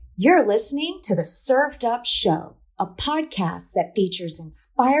You're listening to the Served Up Show, a podcast that features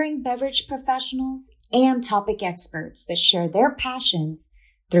inspiring beverage professionals and topic experts that share their passions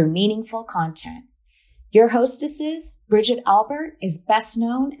through meaningful content. Your hostesses, Bridget Albert, is best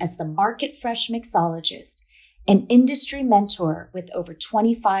known as the Market Fresh Mixologist, an industry mentor with over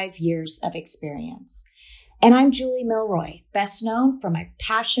 25 years of experience. And I'm Julie Milroy, best known for my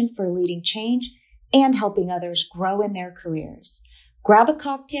passion for leading change and helping others grow in their careers. Grab a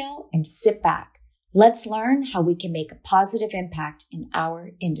cocktail and sit back. Let's learn how we can make a positive impact in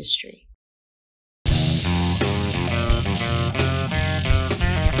our industry.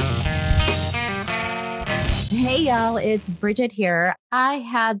 Hey y'all, it's Bridget here. I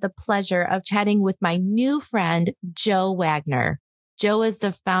had the pleasure of chatting with my new friend, Joe Wagner. Joe is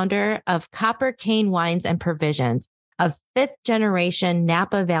the founder of Copper Cane Wines and Provisions, a fifth-generation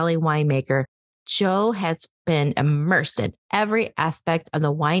Napa Valley winemaker. Joe has been immersed in every aspect of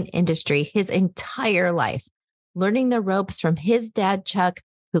the wine industry his entire life, learning the ropes from his dad, Chuck,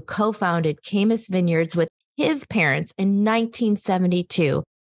 who co-founded Caymus Vineyards with his parents in 1972.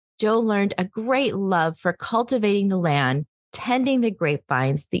 Joe learned a great love for cultivating the land, tending the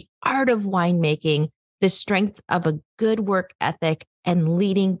grapevines, the art of winemaking, the strength of a good work ethic, and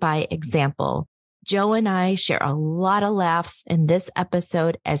leading by example. Joe and I share a lot of laughs in this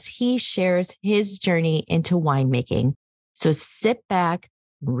episode as he shares his journey into winemaking. So sit back,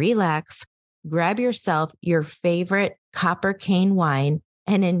 relax, grab yourself your favorite Copper Cane wine,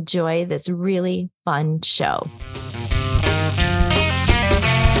 and enjoy this really fun show.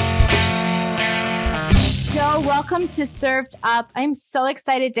 Joe, welcome to Served Up. I'm so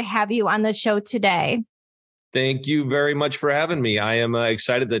excited to have you on the show today. Thank you very much for having me. I am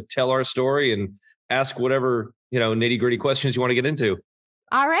excited to tell our story and ask whatever, nitty-gritty questions you want to get into.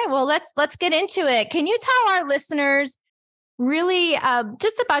 All right. Well, let's get into it. Can you tell our listeners really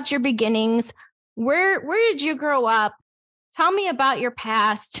just about your beginnings? Where did you grow up? Tell me about your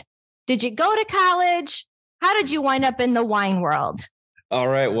past. Did you go to college? How did you wind up in the wine world? All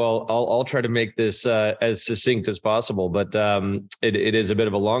right. Well, I'll try to make this as succinct as possible, but it is a bit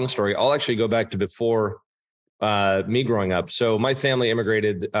of a long story. I'll actually go back to before me growing up. So my family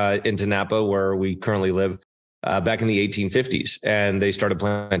immigrated into Napa, where we currently live, back in the 1850s. And they started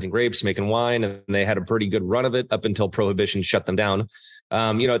planting grapes, making wine, and they had a pretty good run of it up until Prohibition shut them down.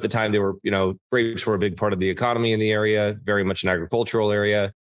 At the time, they were, grapes were a big part of the economy in the area, very much an agricultural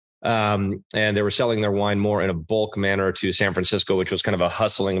area. And they were selling their wine more in a bulk manner to San Francisco, which was kind of a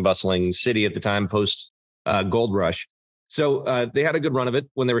hustling and bustling city at the time, post gold rush. So they had a good run of it.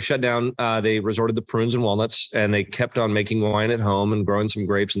 When they were shut down, they resorted to prunes and walnuts, and they kept on making wine at home and growing some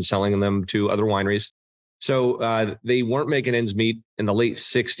grapes and selling them to other wineries. So they weren't making ends meet in the late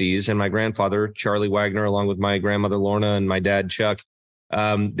 60s. And my grandfather, Charlie Wagner, along with my grandmother, Lorna, and my dad, Chuck,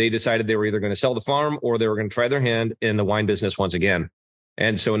 they decided they were either going to sell the farm or they were going to try their hand in the wine business once again.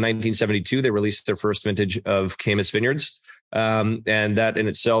 And so in 1972, they released their first vintage of Caymus Vineyards. And that in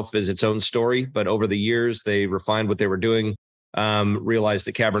itself is its own story. But over the years, they refined what they were doing, realized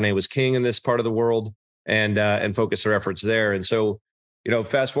that Cabernet was king in this part of the world, and focused their efforts there. And so,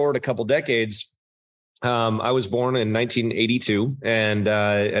 fast forward a couple decades, I was born in 1982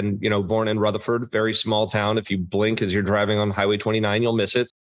 and born in Rutherford, very small town. If you blink as you're driving on Highway 29, you'll miss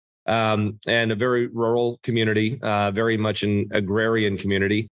it. And a very rural community, very much an agrarian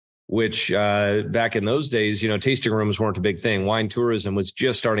community, which back in those days, tasting rooms weren't a big thing. Wine tourism was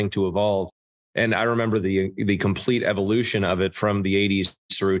just starting to evolve. And I remember the complete evolution of it from the 80s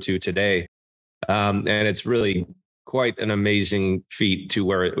through to today. And it's really quite an amazing feat to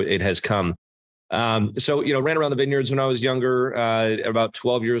where it has come. So, ran around the vineyards when I was younger, about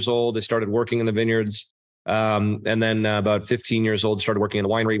 12 years old. I started working in the vineyards. And then about 15 years old, started working in the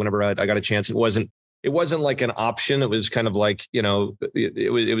winery whenever I got a chance. It wasn't like an option. It was kind of like,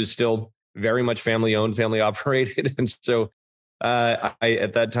 it was still very much family owned, family operated. And so I,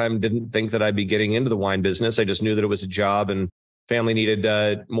 at that time, didn't think that I'd be getting into the wine business. I just knew that it was a job and family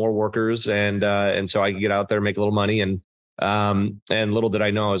needed more workers. And so I could get out there, make a little money. And little did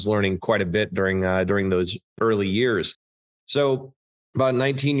I know, I was learning quite a bit during those early years. So about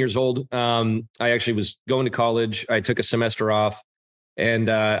 19 years old, I actually was going to college. I took a semester off. And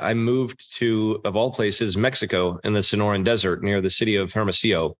I moved to, of all places, Mexico in the Sonoran Desert near the city of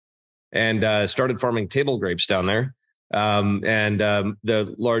Hermosillo, and started farming table grapes down there.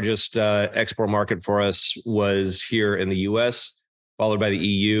 The largest export market for us was here in the U.S., followed by the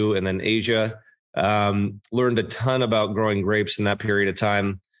EU and then Asia. Learned a ton about growing grapes in that period of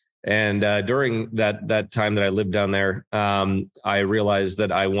time. And during that time that I lived down there, I realized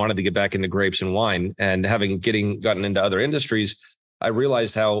that I wanted to get back into grapes and wine. And having gotten into other industries, I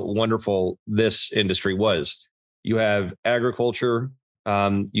realized how wonderful this industry was. You have agriculture,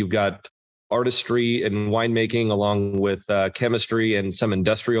 you've got artistry and winemaking, along with chemistry and some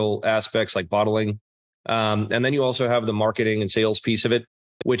industrial aspects like bottling. And then you also have the marketing and sales piece of it,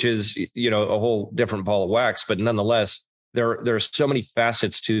 which is, a whole different ball of wax. But nonetheless, there are so many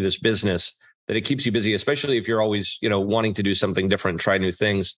facets to this business that it keeps you busy, especially if you're always, wanting to do something different, try new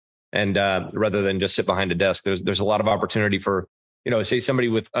things. And rather than just sit behind a desk, there's a lot of opportunity for, say somebody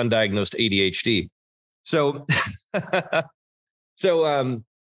with undiagnosed ADHD. So,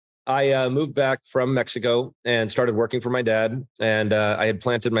 I moved back from Mexico and started working for my dad. And I had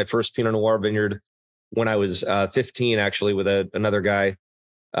planted my first Pinot Noir vineyard when I was 15, actually, with another guy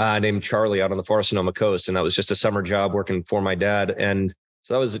named Charlie out on the far Sonoma coast. And that was just a summer job working for my dad. And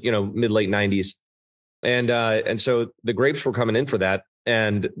so that was, mid-late 90s. And so the grapes were coming in for that.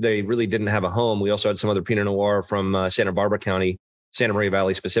 And they really didn't have a home. We also had some other Pinot Noir from Santa Barbara County, Santa Maria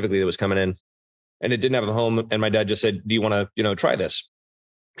Valley specifically, that was coming in. And it didn't have a home. And my dad just said, do you want to, try this?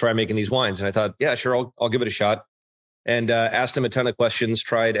 Try making these wines. And I thought, yeah, sure, I'll give it a shot. And asked him a ton of questions,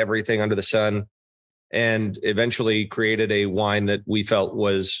 tried everything under the sun, and eventually created a wine that we felt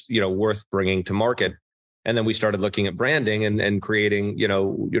was, worth bringing to market. And then we started looking at branding and creating,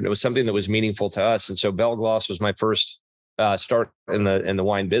 something that was meaningful to us. And so Belle Gloss was my first start in the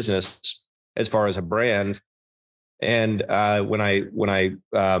wine business as far as a brand. And when I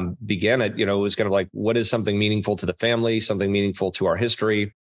began it, it was kind of like, what is something meaningful to the family, something meaningful to our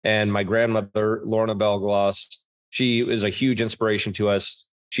history? And my grandmother, Lorna Belle Gloss, she was a huge inspiration to us.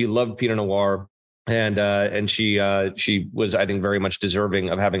 She loved Pinot Noir, and she was, I think, very much deserving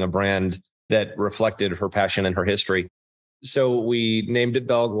of having a brand that reflected her passion and her history. So we named it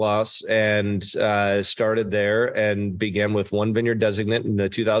Belle Gloss and started there and began with one vineyard designate in the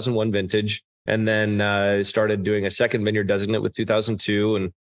 2001 vintage. And then started doing a second vineyard designate with 2002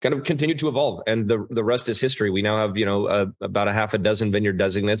 and kind of continued to evolve. And the rest is history. We now have, about a half a dozen vineyard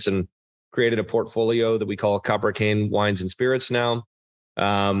designates and created a portfolio that we call Copper Cane Wines and Spirits now.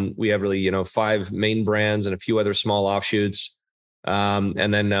 We have really, 5 main brands and a few other small offshoots.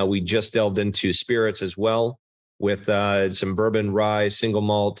 And then we just delved into spirits as well with some bourbon, rye, single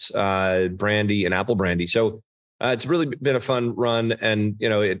malt, brandy, and apple brandy. So it's really been a fun run, and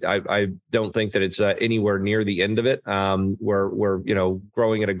I don't think that it's anywhere near the end of it. We're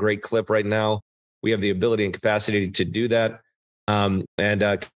growing at a great clip right now. We have the ability and capacity to do that,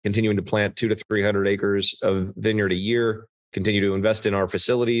 and continuing to plant 200 to 300 acres of vineyard a year. Continue to invest in our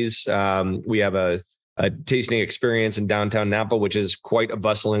facilities. We have a tasting experience in downtown Napa, which is quite a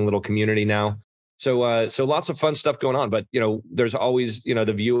bustling little community now. So lots of fun stuff going on. But there's always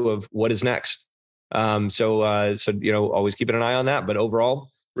the view of what is next. So always keeping an eye on that. But overall,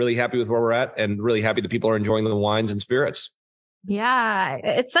 really happy with where we're at, and really happy that people are enjoying the wines and spirits. Yeah,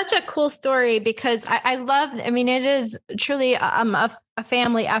 it's such a cool story because I love, it is truly a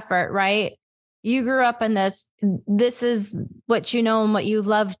family effort, right? You grew up in this is what you know and what you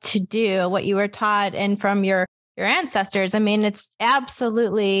love to do, what you were taught and from your ancestors. It's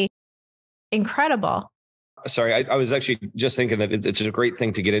absolutely incredible. Sorry, I was actually just thinking that it's a great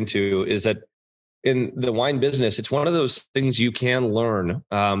thing to get into, is that in the wine business, it's one of those things you can learn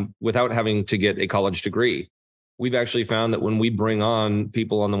without having to get a college degree. We've actually found that when we bring on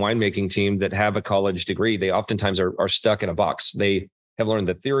people on the winemaking team that have a college degree, they oftentimes are stuck in a box. They have learned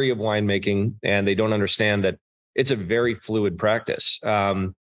the theory of winemaking, and they don't understand that it's a very fluid practice.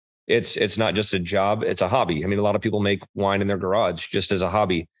 It's not just a job, it's a hobby. A lot of people make wine in their garage just as a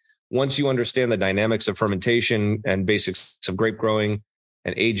hobby. Once you understand the dynamics of fermentation and basics of grape growing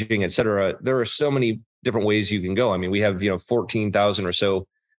and aging, et cetera, there are so many different ways you can go. We have, 14,000 or so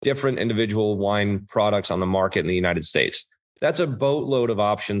different individual wine products on the market in the United States. That's a boatload of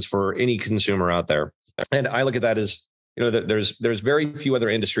options for any consumer out there. And I look at that as, there's very few other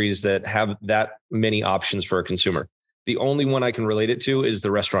industries that have that many options for a consumer. The only one I can relate it to is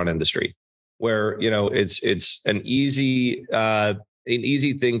the restaurant industry, where, it's an easy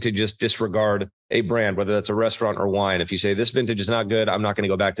thing to just disregard a brand, whether that's a restaurant or wine. If you say this vintage is not good, I'm not going to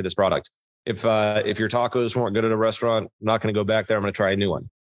go back to this product. If your tacos weren't good at a restaurant, I'm not going to go back there. I'm going to try a new one.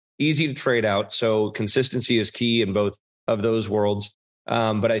 Easy to trade out. So consistency is key in both of those worlds.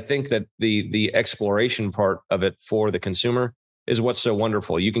 But I think that the exploration part of it for the consumer is what's so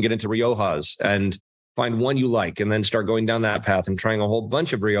wonderful. You can get into Riojas and find one you like, and then start going down that path and trying a whole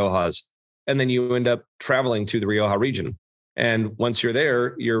bunch of Riojas. And then you end up traveling to the Rioja region. And once you're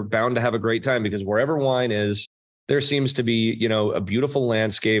there, you're bound to have a great time, because wherever wine is, there seems to be, a beautiful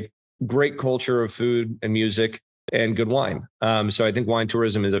landscape, great culture of food and music, and good wine. So I think wine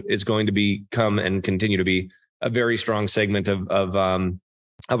tourism is going to become and continue to be a very strong segment of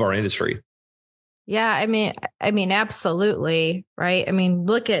our industry. Yeah, I mean, absolutely, right? I mean,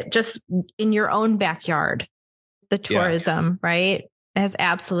 look at just in your own backyard, the tourism, right, has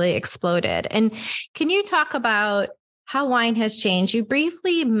absolutely exploded. And can you talk about how wine has changed? You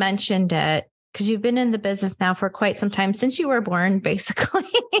briefly mentioned it because you've been in the business now for quite some time, since you were born, basically.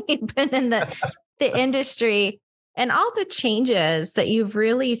 You've been in the industry. And all the changes that you've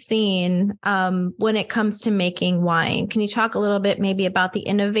really seen when it comes to making wine. Can you talk a little bit maybe about the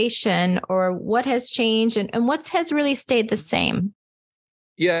innovation or what has changed and what has really stayed the same?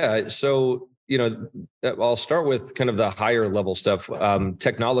 Yeah. So, I'll start with kind of the higher level stuff.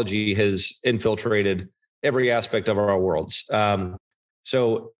 Technology has infiltrated every aspect of our worlds.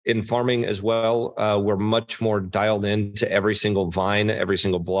 So in farming as well, we're much more dialed into every single vine, every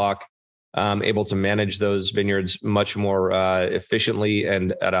single block. Able to manage those vineyards much more efficiently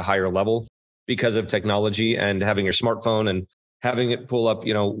and at a higher level because of technology and having your smartphone and having it pull up,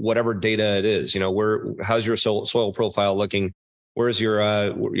 whatever data it is. How's your soil profile looking? Where's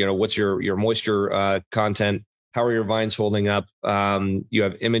your, what's your moisture content? How are your vines holding up? You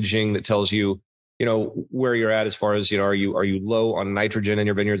have imaging that tells you, where you're at as far as, are you low on nitrogen in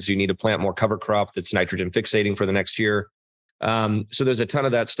your vineyards? Do you need to plant more cover crop that's nitrogen fixating for the next year? So there's a ton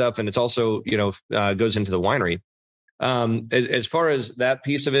of that stuff, and it's also, goes into the winery. As far as that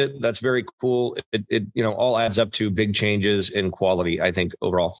piece of it, that's very cool. It all adds up to big changes in quality, I think,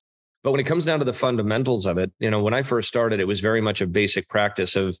 overall. But when it comes down to the fundamentals of it, when I first started, it was very much a basic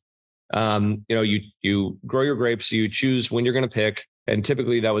practice of, you grow your grapes, you choose when you're going to pick. And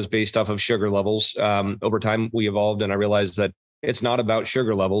typically that was based off of sugar levels. Over time, we evolved, and I realized that it's not about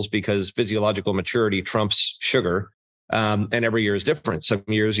sugar levels because physiological maturity trumps sugar. And every year is different. Some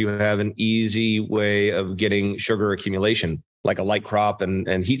years you have an easy way of getting sugar accumulation, like a light crop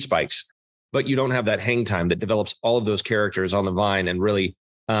and heat spikes, but you don't have that hang time that develops all of those characters on the vine and really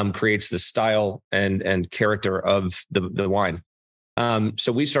creates the style and character of the wine.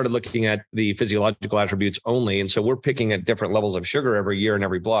 So we started looking at the physiological attributes only. And so we're picking at different levels of sugar every year in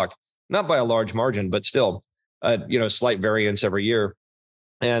every block, not by a large margin, but still, slight variance every year.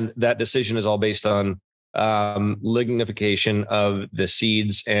 And that decision is all based on lignification of the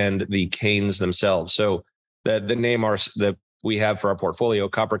seeds and the canes themselves. So the name that we have for our portfolio,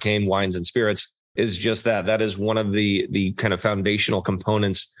 Copper Cane Wines and Spirits, is just that. That is one of the kind of foundational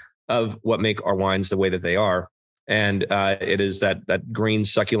components of what make our wines the way that they are. And it is that green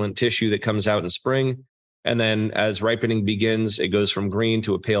succulent tissue that comes out in spring. And then as ripening begins, it goes from green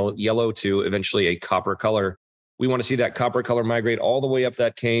to a pale yellow to eventually a copper color. We want to see that copper color migrate all the way up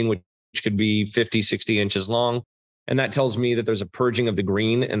that cane, which could be 50, 60 inches long. And that tells me that there's a purging of the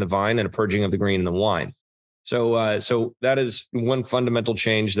green in the vine and a purging of the green in the wine. So that is one fundamental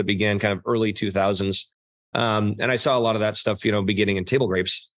change that began kind of early 2000s. And I saw a lot of that stuff, beginning in table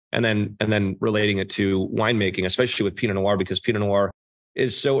grapes and then relating it to winemaking, especially with Pinot Noir, because Pinot Noir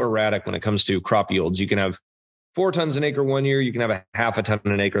is so erratic when it comes to crop yields. You can have 4 tons an acre one year, you can have a half a ton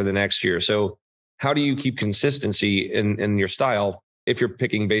an acre the next year. So how do you keep consistency in your style if you're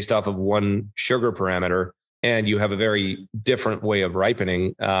picking based off of one sugar parameter and you have a very different way of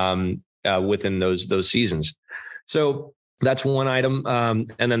ripening within those seasons? So that's one item.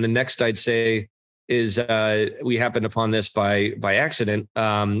 And then the next I'd say is we happened upon this by accident.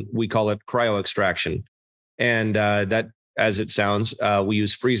 We call it cryo extraction. And that, as it sounds, we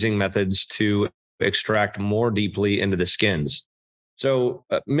use freezing methods to extract more deeply into the skins. So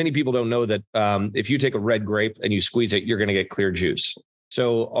many people don't know that if you take a red grape and you squeeze it, you're going to get clear juice.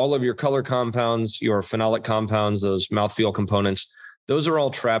 So all of your color compounds, your phenolic compounds, those mouthfeel components, those are all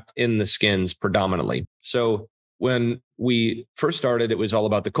trapped in the skins predominantly. So when we first started, it was all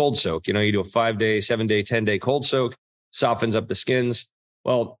about the cold soak. You do a 5-day, 7-day, 10-day cold soak, softens up the skins.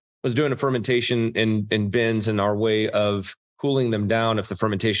 Well, I was doing a fermentation in bins, and our way of cooling them down if the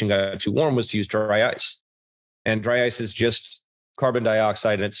fermentation got too warm was to use dry ice. And dry ice is just carbon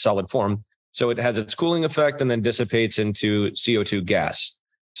dioxide in its solid form. So it has its cooling effect and then dissipates into CO2 gas.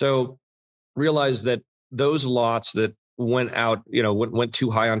 So realize that those lots that went out, went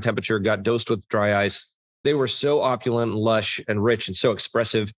too high on temperature, got dosed with dry ice, they were so opulent and lush and rich and so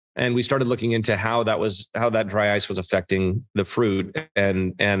expressive. And we started looking into how that dry ice was affecting the fruit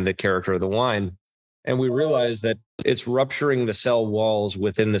and the character of the wine. And we realized that it's rupturing the cell walls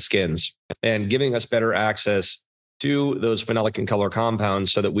within the skins and giving us better access to those phenolic and color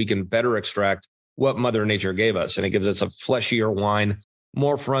compounds so that we can better extract what Mother Nature gave us. And it gives us a fleshier wine,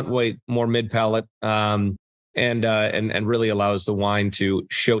 more front weight, more mid palate, and really allows the wine to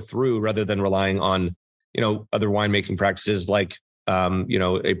show through rather than relying on, other winemaking practices like,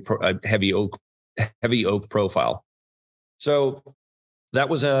 a heavy heavy oak profile. So that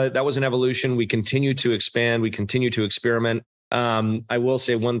was an evolution. We continue to expand. We continue to experiment. I will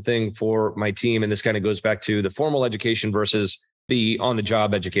say one thing for my team, and this kind of goes back to the formal education versus the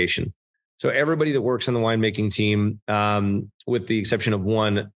on-the-job education. So everybody that works on the winemaking team, with the exception of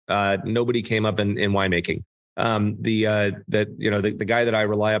one, nobody came up in winemaking. The guy that I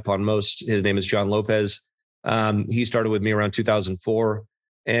rely upon most, his name is John Lopez. He started with me around 2004,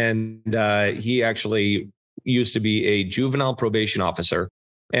 and he actually used to be a juvenile probation officer,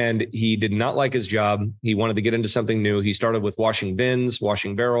 and he did not like his job. He wanted to get into something new. He started with washing bins,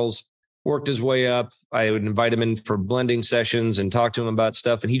 washing barrels, worked his way up. I would invite him in for blending sessions and talk to him about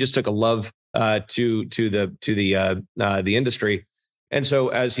stuff, and he just took a love to the industry. And so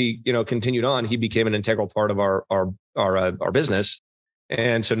as he continued on, he became an integral part of our business.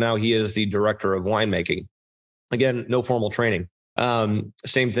 And so now he is the director of winemaking. Again, no formal training.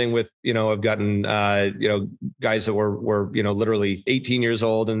 Same thing with, I've gotten, guys that were literally 18 years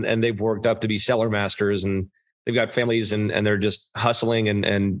old and they've worked up to be cellar masters, and they've got families and they're just hustling.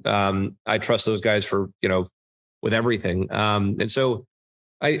 And I trust those guys for, with everything. And so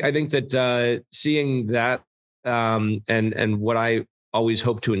I think that seeing that and what I always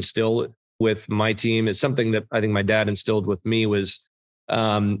hope to instill with my team is something that I think my dad instilled with me was,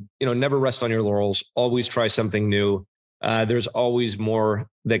 never rest on your laurels, always try something new. There's always more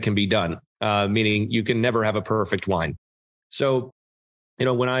that can be done, meaning you can never have a perfect wine. So,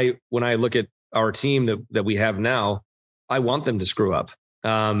 when I look at our team that we have now, I want them to screw up.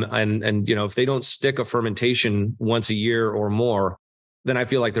 And if they don't stick a fermentation once a year or more, then I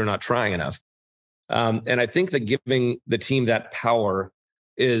feel like they're not trying enough. And I think that giving the team that power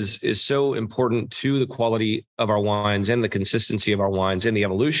is so important to the quality of our wines and the consistency of our wines and the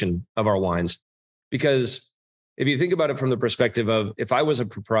evolution of our wines. Because if you think about it from the perspective of, if I was a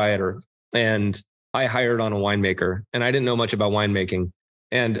proprietor and I hired on a winemaker and I didn't know much about winemaking,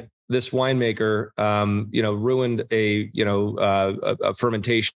 and this winemaker, ruined a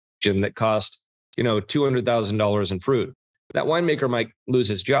fermentation that cost, $200,000 in fruit, that winemaker might lose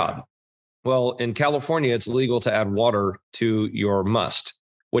his job. Well, in California, it's legal to add water to your must,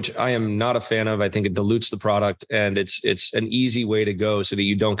 which I am not a fan of. I think it dilutes the product, and it's an easy way to go so that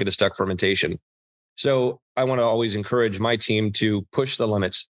you don't get a stuck fermentation. So I want to always encourage my team to push the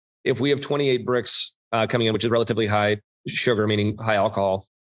limits. If we have 28 bricks coming in, which is relatively high sugar, meaning high alcohol,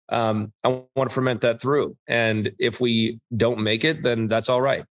 I want to ferment that through. And if we don't make it, then that's all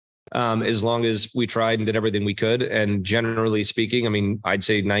right. As long as we tried and did everything we could. And generally speaking, I'd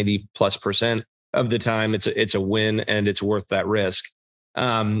say 90+% of the time it's a win and it's worth that risk.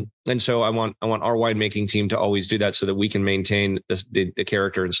 And so I want our winemaking team to always do that so that we can maintain the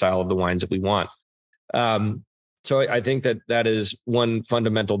character and style of the wines that we want. So I think that is one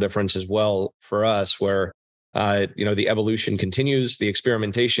fundamental difference as well for us, where, the evolution continues, the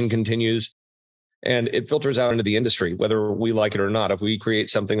experimentation continues, and it filters out into the industry, whether we like it or not. If we create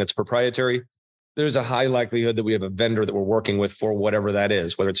something that's proprietary, there's a high likelihood that we have a vendor that we're working with for whatever that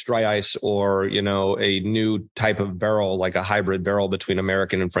is, whether it's dry ice or, a new type of barrel, like a hybrid barrel between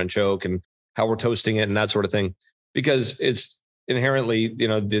American and French oak, and how we're toasting it and that sort of thing, because it's inherently,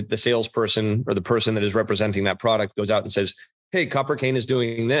 the salesperson or the person that is representing that product goes out and says, hey, Copper Cane is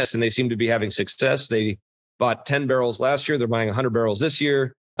doing this, and they seem to be having success. They bought 10 barrels last year. They're buying 100 barrels this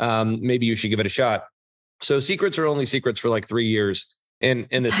year. Maybe you should give it a shot. So secrets are only secrets for like 3 years in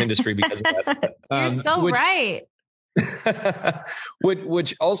this industry because of that. You're so right.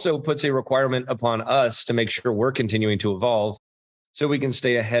 which also puts a requirement upon us to make sure we're continuing to evolve so we can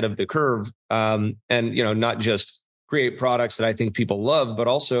stay ahead of the curve, and, not just create products that I think people love, but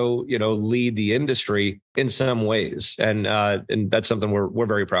also, lead the industry in some ways. And that's something we're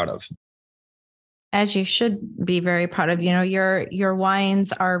very proud of. As you should be very proud of. Your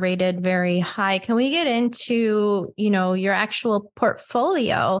wines are rated very high. Can we get into, your actual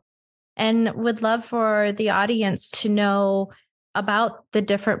portfolio? And would love for the audience to know about the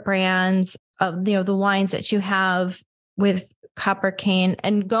different brands of, the wines that you have with Copper Cane,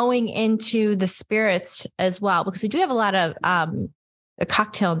 and going into the spirits as well, because we do have a lot of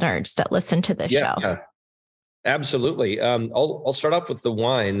cocktail nerds that listen to this show. Yeah, absolutely. I'll start off with the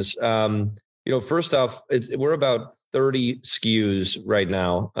wines. First off, we're about 30 SKUs right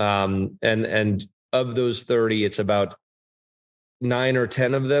now. And of those 30, it's about 9 or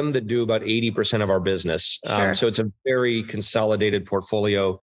 10 of them that do about 80% of our business. Sure. So it's a very consolidated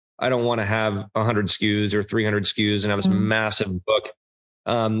portfolio. I don't want to have 100 SKUs or 300 SKUs and have this massive book.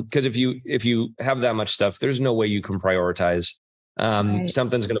 Because if you have that much stuff, there's no way you can prioritize. Right.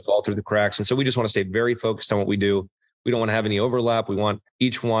 Something's going to fall through the cracks. And so we just want to stay very focused on what we do. We don't want to have any overlap. We want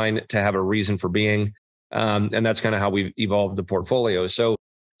each wine to have a reason for being. And that's kind of how we've evolved the portfolio. So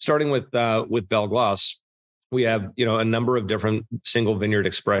starting with Belglas, we have, a number of different single vineyard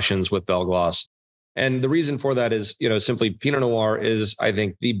expressions with Belglas. And the reason for that is, simply Pinot Noir is, I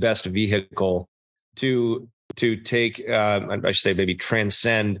think, the best vehicle to take, I should say, maybe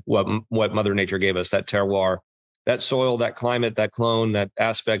transcend what Mother Nature gave us, that terroir, that soil, that climate, that clone, that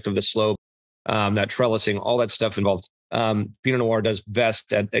aspect of the slope, that trellising, all that stuff involved. Pinot Noir does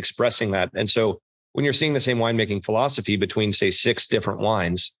best at expressing that. And so when you're seeing the same winemaking philosophy between, say, 6 different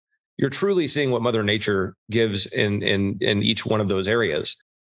wines, you're truly seeing what Mother Nature gives in each one of those areas.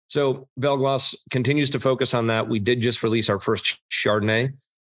 So Belglas continues to focus on that. We did just release our first Chardonnay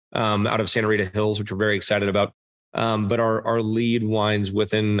out of Santa Rita Hills, which we're very excited about. But our lead wines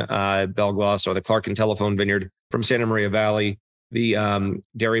within Belglas are the Clark and Telephone Vineyard from Santa Maria Valley, the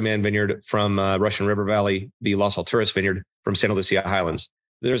Dairyman Vineyard from Russian River Valley, the Las Alturas Vineyard from Santa Lucia Highlands.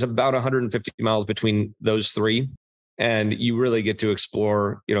 There's about 150 miles between those 3, and you really get to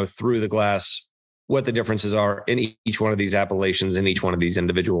explore, through the glass, what the differences are in each one of these appellations, in each one of these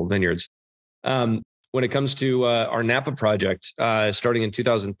individual vineyards. When it comes to our Napa project, starting in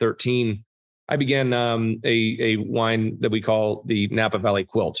 2013, I began a wine that we call the Napa Valley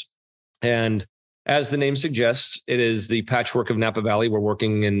Quilt. And as the name suggests, it is the patchwork of Napa Valley. We're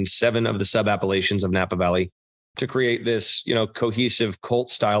working in 7 of the sub-appellations of Napa Valley to create this, cohesive cult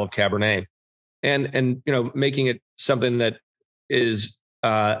style of Cabernet, and making it something that is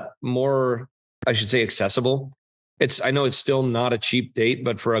more, I should say, accessible. I know it's still not a cheap date,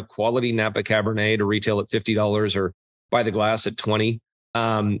 but for a quality Napa Cabernet to retail at $50 or by the glass at $20,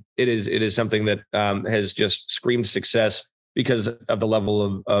 it is something that has just screamed success because of the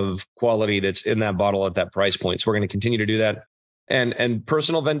level of quality that's in that bottle at that price point. So we're going to continue to do that. And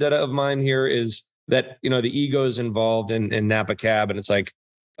personal vendetta of mine here is that, the ego is involved in Napa Cab, and it's like,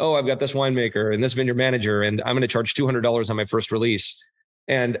 oh, I've got this winemaker and this vineyard manager, and I'm going to charge $200 on my first release.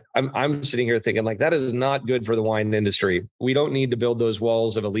 And I'm sitting here thinking, like, that is not good for the wine industry. We don't need to build those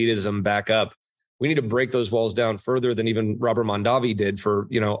walls of elitism back up. We need to break those walls down further than even Robert Mondavi did for,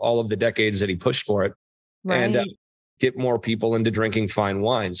 all of the decades that he pushed for it. Right. And get more people into drinking fine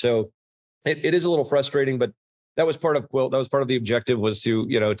wine. So it is a little frustrating, but that was part of Quilt. That was part of the objective, was to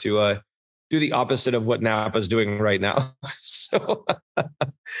do the opposite of what Napa's doing right now. So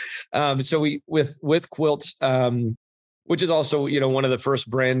we with Quilt, which is also, one of the first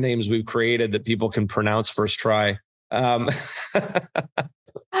brand names we've created that people can pronounce first try.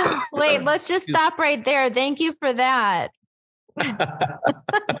 Wait, let's just stop right there. Thank you for that.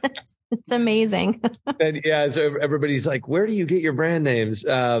 It's amazing. And so everybody's like, where do you get your brand names?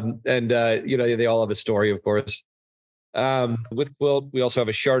 They all have a story, of course. With Quilt, we also have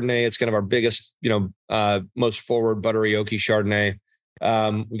a Chardonnay. It's kind of our biggest, most forward buttery oaky Chardonnay.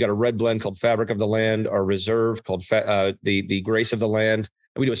 We got a red blend called Fabric of the Land, our reserve called the Grace of the Land.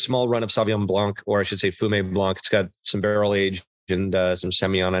 And we do a small run of Sauvignon Blanc, or I should say Fumé Blanc. It's got some barrel aged and some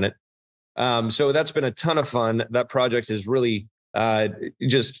Semillon in it. So that's been a ton of fun. That project is really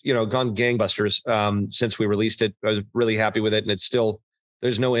just gone gangbusters since we released it. I was really happy with it, and it's still,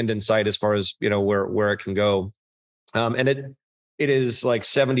 there's no end in sight as far as where it can go. And it is like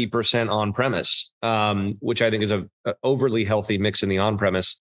 70% on premise, which I think is a overly healthy mix in the on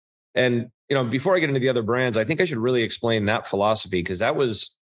premise. And before I get into the other brands, I think I should really explain that philosophy, because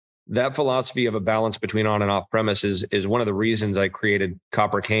that philosophy of a balance between on and off premise is one of the reasons I created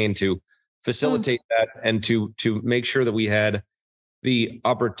Copper Cane, to facilitate that and to make sure that we had the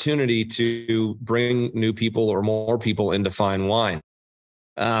opportunity to bring new people or more people into fine wine.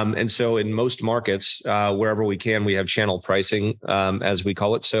 And so in most markets, wherever we can, we have channel pricing, as we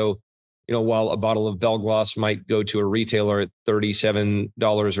call it. So, while a bottle of Belglas might go to a retailer at $37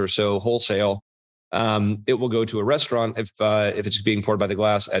 or so wholesale, it will go to a restaurant if it's being poured by the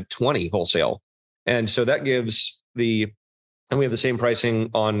glass at $20 wholesale. And so that gives and we have the same pricing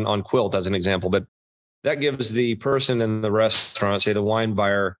on Quilt as an example, but that gives the person in the restaurant, say the wine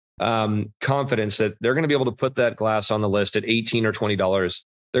buyer, confidence that they're going to be able to put that glass on the list at $18 or $20.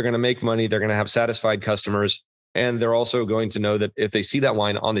 They're going to make money. They're going to have satisfied customers. And they're also going to know that if they see that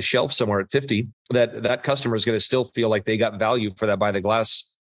wine on the shelf somewhere at $50, that customer is going to still feel like they got value for that by the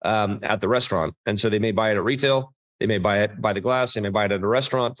glass at the restaurant. And so they may buy it at retail. They may buy it by the glass. They may buy it at a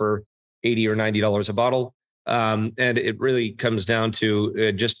restaurant for $80 or $90 a bottle. And it really comes down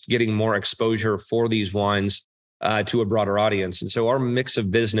to just getting more exposure for these wines to a broader audience. And so our mix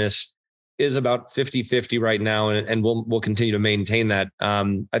of business is about 50-50 right now, and we'll continue to maintain that.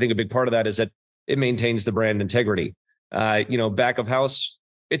 I think a big part of that is that it maintains the brand integrity. Back of house,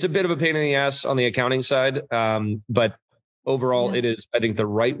 it's a bit of a pain in the ass on the accounting side. But overall, it is, I think, the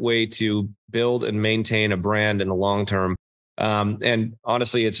right way to build and maintain a brand in the long term. And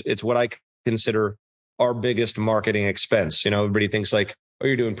honestly, it's what I consider our biggest marketing expense. Everybody thinks like, oh,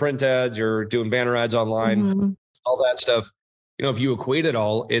 you're doing print ads, you're doing banner ads online, all that stuff. If you equate it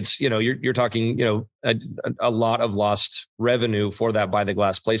all, it's, you're talking, a lot of lost revenue for that by the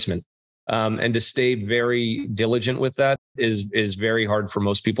glass placement. And to stay very diligent with that is very hard for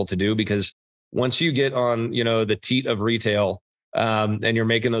most people to do, because once you get on, the teat of retail, and you're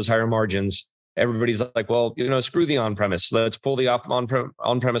making those higher margins, everybody's like, well, screw the on-premise. Let's pull the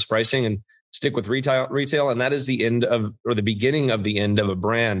on-premise pricing and stick with retail. And that is the end of, or the beginning of the end of a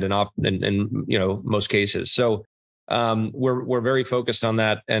brand, and often in most cases. So we're very focused on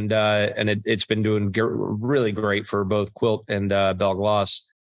that, and it's been doing really great for both Quilt and Bell Gloss.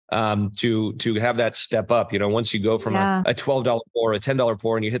 To have that step up, once you go from a $12 pour, a $10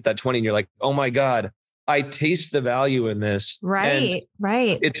 pour, and you hit that 20, and you're like, oh my God, I taste the value in this. Right.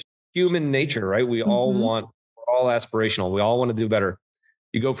 Right. It's human nature, right? We all we're all aspirational. We all want to do better.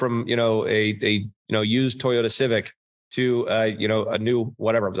 You go from, a used Toyota Civic to, a new,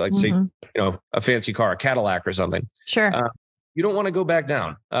 whatever, like say, a fancy car, a Cadillac or something. Sure. You don't want to go back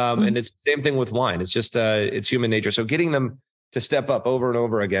down. And it's the same thing with wine. It's just, it's human nature. So getting them to step up over and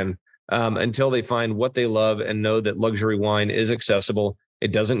over again, until they find what they love and know that luxury wine is accessible.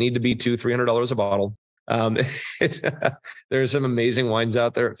 It doesn't need to be $200-$300 a bottle. There's some amazing wines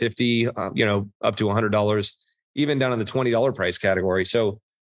out there at $50, up to $100, even down in the $20 price category. So,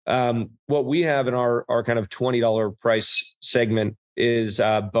 what we have in our kind of $20 price segment is,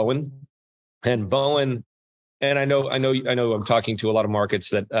 Bowen, and Bowen. And I know I'm talking to a lot of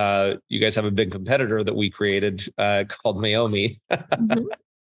markets that, you guys have a big competitor that we created, called Maomi.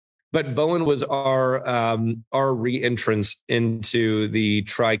 But Bowen was our re-entrance into the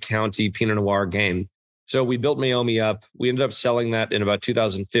Tri-County Pinot Noir game. So we built Maomi up. We ended up selling that in about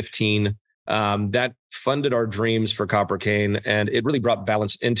 2015. That funded our dreams for Copper Cane, and it really brought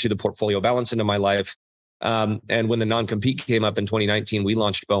balance into the portfolio, balance into my life. And when the non-compete came up in 2019, we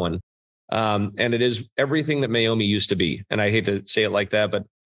launched Bowen. And it is everything that Maomi used to be. And I hate to say it like that, but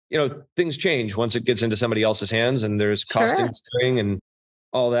things change once it gets into somebody else's hands, and there's costing and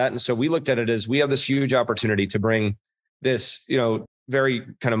all that. And so we looked at it as, we have this huge opportunity to bring this, very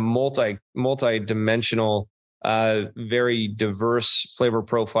kind of multi-dimensional, very diverse flavor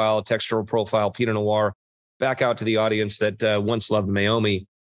profile, textural profile, Pinot Noir back out to the audience that once loved Maomi.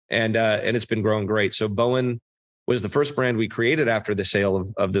 And it's been growing great. So Bowen was the first brand we created after the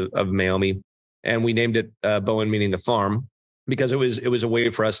sale of Maomi, and we named it Bowen, meaning the farm, because it was a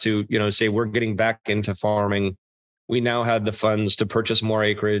way for us to say we're getting back into farming. We now had the funds to purchase more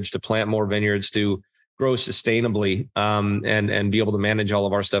acreage, to plant more vineyards, to grow sustainably, and be able to manage all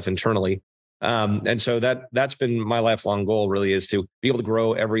of our stuff internally. And so that's been my lifelong goal, really, is to be able to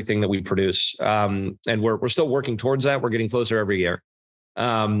grow everything that we produce. And we're still working towards that. We're getting closer every year.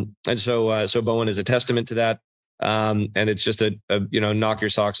 And so Bowen is a testament to that. And it's just a knock your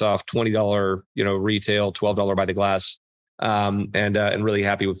socks off, $20, retail, $12 by the glass. And really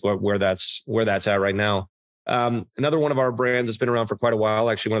happy with where that's at right now. Another one of our brands that's been around for quite a while,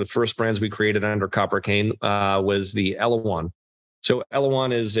 actually one of the first brands we created under Copper Cane, was the Elawan. So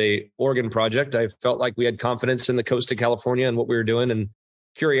Elawan is a Oregon project. I felt like we had confidence in the coast of California and what we were doing, and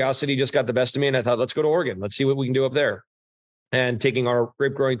curiosity just got the best of me. And I thought, let's go to Oregon. Let's see what we can do up there. And taking our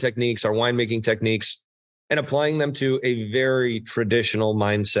grape growing techniques, our winemaking techniques, and applying them to a very traditional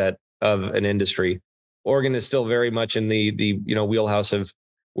mindset of an industry. Oregon is still very much in the wheelhouse of,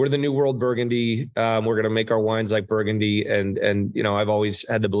 we're the new world Burgundy. We're going to make our wines like Burgundy. And I've always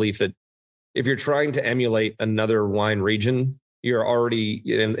had the belief that if you're trying to emulate another wine region, you're already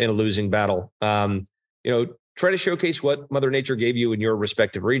in a losing battle. Try to showcase what Mother Nature gave you in your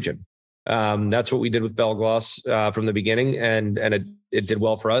respective region. That's what we did with Bell Gloss from the beginning, and it did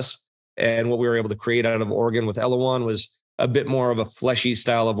well for us. And what we were able to create out of Oregon with Elawan was a bit more of a fleshy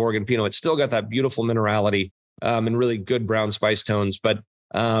style of Oregon Pinot. It's still got that beautiful minerality and really good brown spice tones, but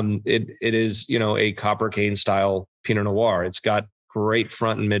it is a Copper Cane style Pinot Noir. It's got great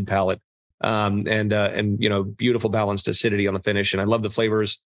front and mid palate, and beautiful balanced acidity on the finish. And I love the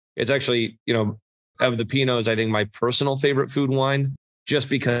flavors. It's actually of the Pinots, I think my personal favorite food wine, just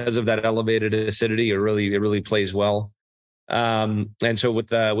because of that elevated acidity. It really plays well. And so with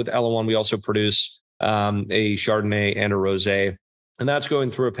Elawan, we also produce a Chardonnay and a Rosé, and that's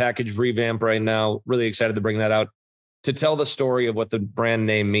going through a package revamp right now. Really excited to bring that out to tell the story of what the brand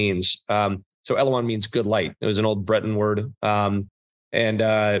name means. So Elawan means good light. It was an old Breton word, or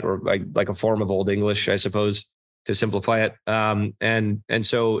like a form of Old English, I suppose. to simplify it. And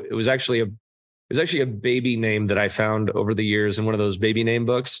so it was actually a baby name that I found over the years in one of those baby name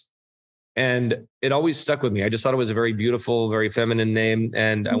books. And it always stuck with me. I just thought it was a very beautiful, very feminine name.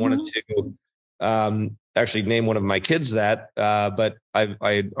 And I wanted to actually name one of my kids that. But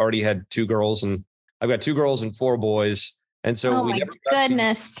I already had two girls, and I've got 2 girls and 4 boys. And so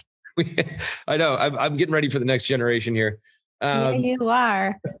goodness. I know I'm getting ready for the next generation here. Yeah, you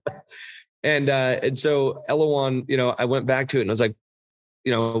are. And so Elowan, I went back to it and I was like,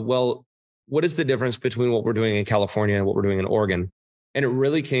 well, what is the difference between what we're doing in California and what we're doing in Oregon? And it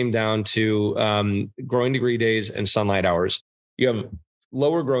really came down to growing degree days and sunlight hours. You have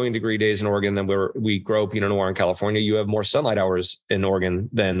lower growing degree days in Oregon than where we grow Pinot Noir in California. You have more sunlight hours in Oregon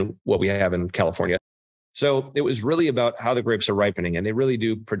than what we have in California. So it was really about how the grapes are ripening, and they really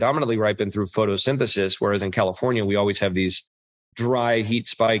do predominantly ripen through photosynthesis, whereas in California, we always have these dry heat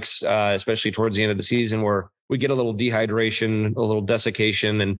spikes, especially towards the end of the season, where we get a little dehydration, a little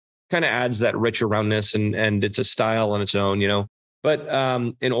desiccation, and kind of adds that richer roundness, and it's a style on its own,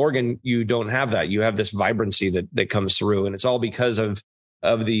 But in Oregon, you don't have that. You have this vibrancy that comes through, and it's all because of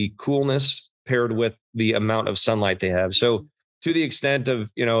the coolness paired with the amount of sunlight they have. So to the extent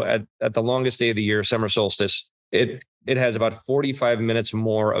of, at the longest day of the year, summer solstice, it has about 45 minutes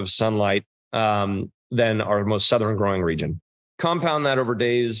more of sunlight than our most southern growing region. Compound that over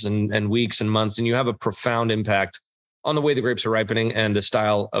days and weeks and months, and you have a profound impact on the way the grapes are ripening and the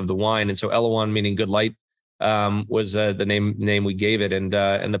style of the wine. And so Elowan, meaning good light, was the name we gave it. And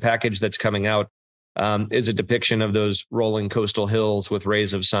the package that's coming out is a depiction of those rolling coastal hills with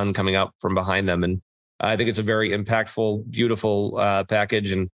rays of sun coming out from behind them. And I think it's a very impactful, beautiful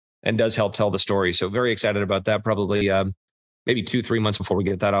package and does help tell the story. So very excited about that. Probably maybe 2-3 months before we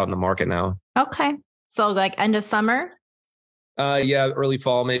get that out in the market now. Okay. So like end of summer? Yeah, early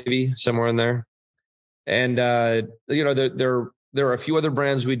fall, maybe somewhere in there. And, there are a few other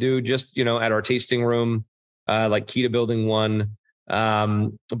brands we do just, at our tasting room, like Kita Building 1.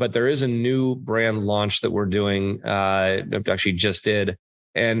 But there is a new brand launch that we're doing, actually just did.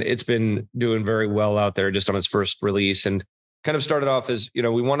 And it's been doing very well out there just on its first release, and kind of started off as,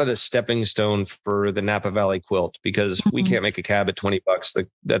 we wanted a stepping stone for the Napa Valley quilt, because we can't make a cab at $20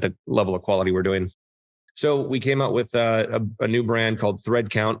 at the level of quality we're doing. So we came out with a new brand called Thread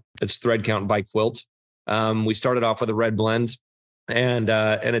Count. It's Thread Count by Quilt. We started off with a red blend, and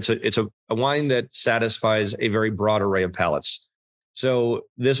it's a wine that satisfies a very broad array of palates. So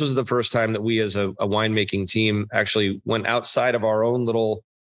this was the first time that we as a winemaking team actually went outside of our own little,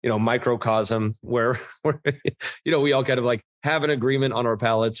 microcosm where we all kind of like have an agreement on our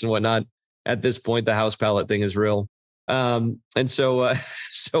palates and whatnot. At this point, the house palate thing is real. And so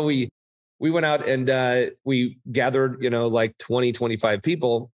we went out and we gathered, like 20, 25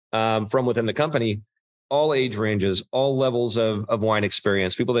 people from within the company, all age ranges, all levels of wine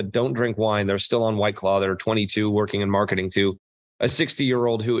experience, people that don't drink wine. They're still on White Claw. They're 22 working in marketing too. A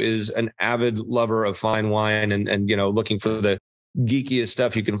 60-year-old who is an avid lover of fine wine and looking for the geekiest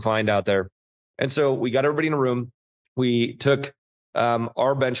stuff you can find out there. And so we got everybody in a room. We took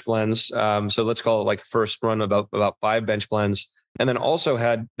our bench blends. So let's call it like first run about 5 bench blends, and then also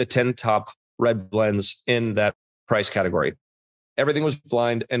had the 10 top red blends in that price category. Everything was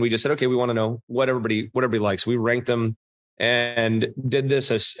blind, and we just said, okay, we want to know what everybody likes. We ranked them and did this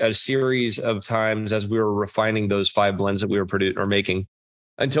a series of times as we were refining those 5 blends that we were making,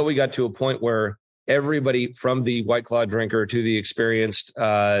 until we got to a point where everybody from the White Claw drinker to the experienced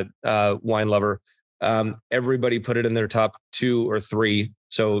wine lover, everybody put it in their top 2 or 3.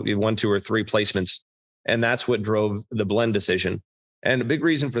 So 1, 2, or 3 placements. And that's what drove the blend decision. And a big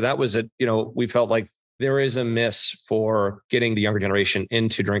reason for that was that, we felt like there is a miss for getting the younger generation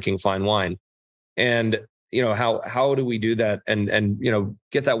into drinking fine wine. And, how do we do that and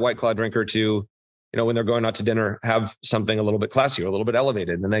get that White Claw drinker to, when they're going out to dinner, have something a little bit classier, a little bit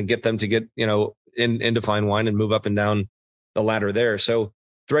elevated, and then get them to get, into fine wine and move up and down the ladder there. So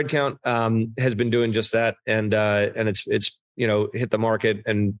Thread Count has been doing just that. And it's hit the market,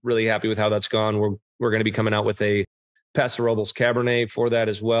 and really happy with how that's gone. We're going to be coming out with a Paso Robles Cabernet for that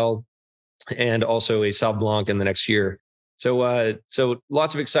as well, and also a Sauv Blanc in the next year. So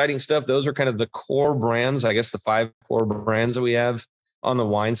lots of exciting stuff. Those are kind of the core brands, I guess the 5 core brands that we have on the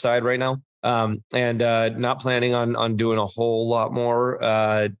wine side right now. And not planning on doing a whole lot more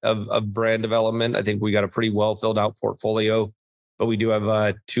of brand development. I think we got a pretty well filled out portfolio, but we do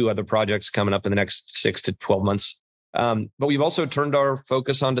have 2 other projects coming up in the next 6 to 12 months. But we've also turned our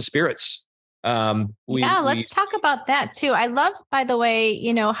focus onto spirits. Let's talk about that too. I love, by the way,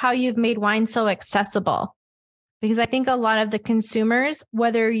 how you've made wine so accessible. Because I think a lot of the consumers,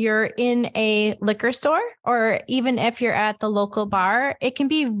 whether you're in a liquor store or even if you're at the local bar, it can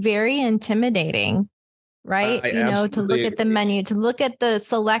be very intimidating, right? To look at the menu, to look at the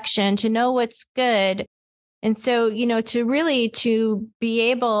selection, to know what's good. And so, to be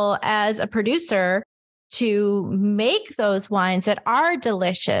able as a producer to make those wines that are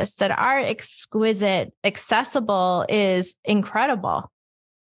delicious, that are exquisite, accessible is incredible.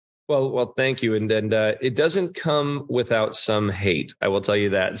 Well, thank you. And it doesn't come without some hate. I will tell you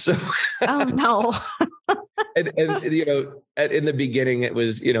that. So, oh no. and in the beginning, it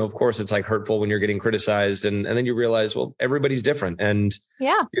was, of course, it's like hurtful when you're getting criticized, and then you realize, well, everybody's different, and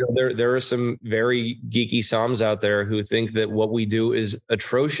yeah, there are some very geeky somms out there who think that what we do is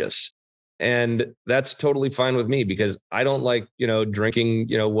atrocious, and that's totally fine with me because I don't like drinking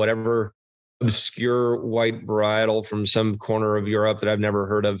whatever obscure white varietal from some corner of Europe that I've never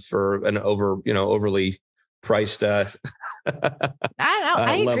heard of for an overly priced. I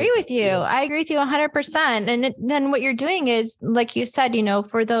agree with you. I agree with you 100%. And then what you're doing is, like you said,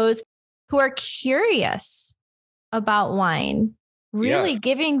 for those who are curious about wine, really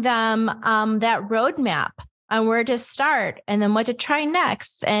giving them that roadmap on where to start and then what to try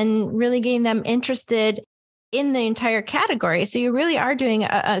next, and really getting them interested in the entire category. So you really are doing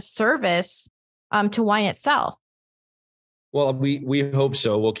a service to wine itself. Well, we hope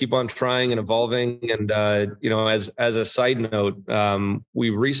so. We'll keep on trying and evolving. And, as a side note, we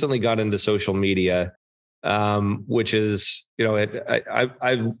recently got into social media, which is,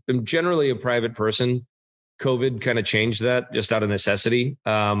 I'm generally a private person. COVID kind of changed that just out of necessity.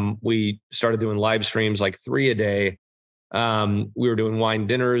 We started doing live streams like 3 a day. We were doing wine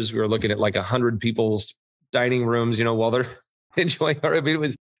dinners. We were looking at like 100 people's dining rooms, while they're enjoying it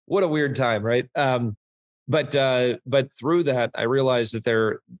was, what a weird time, right? But through that, I realized that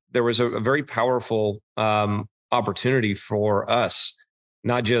there was a very powerful opportunity for us,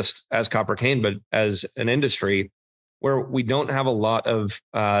 not just as Copper Cane, but as an industry, where we don't have a lot of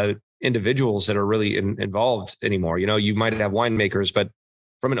individuals that are really involved anymore. You might have winemakers, but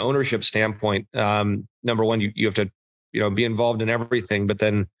from an ownership standpoint, number one, you have to be involved in everything, but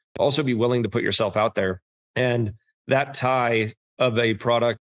then also be willing to put yourself out there. And that tie of a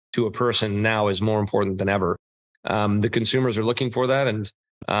product to a person now is more important than ever. The consumers are looking for that.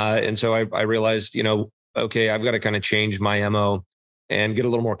 And so I realized, okay, I've got to kind of change my MO and get a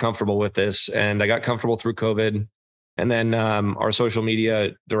little more comfortable with this. And I got comfortable through COVID. And then our social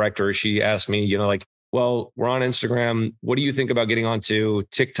media director, she asked me, well, we're on Instagram. What do you think about getting onto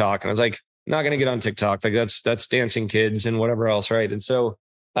TikTok? And I was like, not going to get on TikTok. Like that's dancing kids and whatever else. Right. And so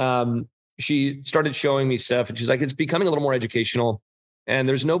she started showing me stuff, and she's like, it's becoming a little more educational. And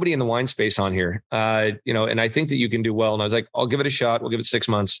there's nobody in the wine space on here, and I think that you can do well. And I was like, I'll give it a shot. We'll give it 6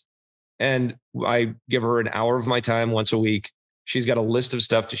 months. And I give her an hour of my time once a week. She's got a list of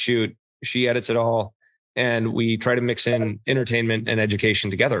stuff to shoot. She edits it all. And we try to mix in entertainment and education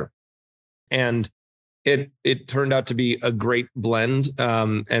together. And it turned out to be a great blend.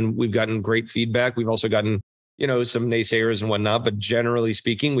 And we've gotten great feedback. We've also gotten, some naysayers and whatnot, but generally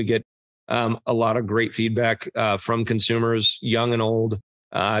speaking, we get a lot of great feedback from consumers, young and old,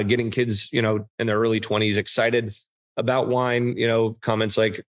 getting kids, in their early 20s excited about wine. Comments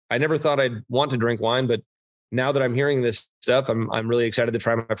like, I never thought I'd want to drink wine, but now that I'm hearing this stuff, I'm really excited to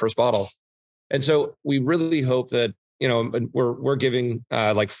try my first bottle. And so we really hope that, we're giving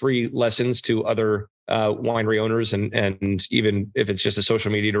like free lessons to other winery owners, and even if it's just a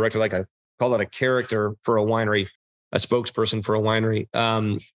social media director, like I call it a character for a winery, a spokesperson for a winery,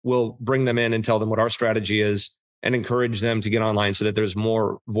 we'll bring them in and tell them what our strategy is and encourage them to get online so that there's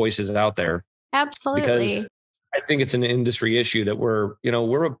more voices out there. Absolutely. Because I think it's an industry issue that we're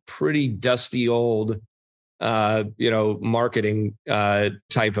a pretty dusty old, marketing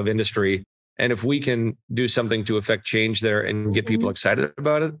type of industry. And if we can do something to affect change there and get people excited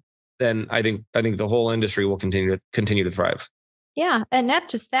about it, then I think the whole industry will continue to thrive. Yeah. And not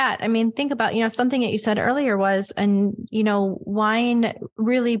just that. I mean, think about, something that you said earlier was, and, wine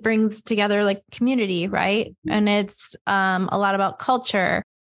really brings together like community, right? And it's a lot about culture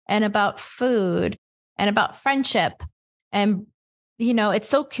and about food and about friendship. And, it's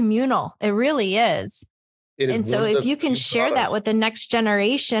so communal. It really is. And so if you can share that with the next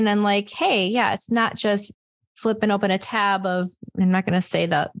generation and like, hey, yeah, it's not just flipping open a tab of, I'm not going to say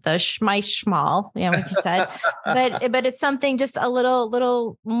the schmal, like you said, but it's something just a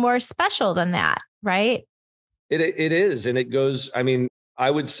little more special than that, right? It is. And it goes,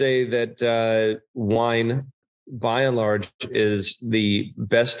 I would say that wine by and large is the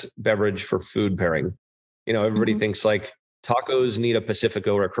best beverage for food pairing. Everybody thinks like tacos need a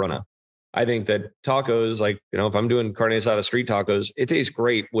Pacifico or a Corona. I think that tacos, like, if I'm doing carne asada street tacos, it tastes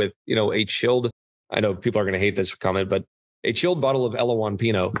great with, a chilled, I know people are going to hate this comment, but a chilled bottle of Elawan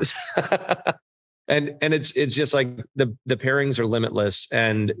Pinot. and it's just like the pairings are limitless.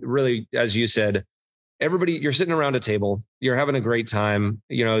 And really, as you said, everybody, you're sitting around a table, you're having a great time,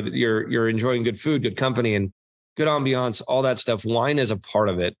 you're enjoying good food, good company, and good ambiance, all that stuff. Wine is a part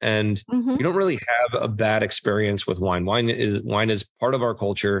of it. And you don't really have a bad experience with wine. Wine is part of our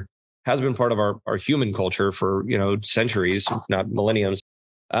culture, has been part of our human culture for, centuries, if not millenniums.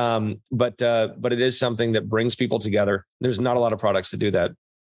 But it is something that brings people together. There's not a lot of products to do that.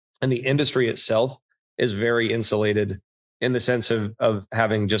 And the industry itself is very insulated in the sense of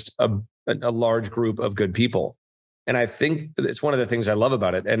having just a large group of good people. And I think it's one of the things I love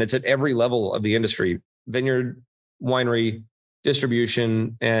about it. And it's at every level of the industry: vineyard, winery,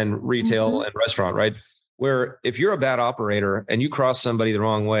 distribution, and retail and restaurant, right? Where if you're a bad operator and you cross somebody the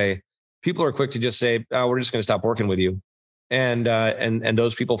wrong way, people are quick to just say, "Oh, we're just going to stop working with you." And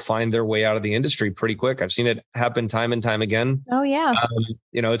those people find their way out of the industry pretty quick. I've seen it happen time and time again. Oh yeah.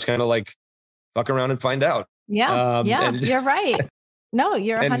 It's kind of like fuck around and find out. Yeah. You're right. No,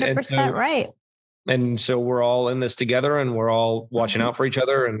 you're 100% right. And so we're all in this together, and we're all watching out for each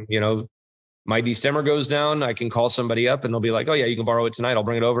other. And, my destemmer goes down, I can call somebody up and they'll be like, "Oh yeah, you can borrow it tonight. I'll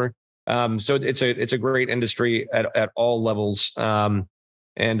bring it over." So it's a great industry at all levels.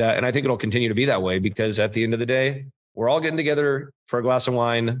 And I think it'll continue to be that way, because at the end of the day, we're all getting together for a glass of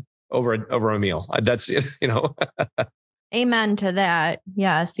wine over a meal. That's it, Amen to that.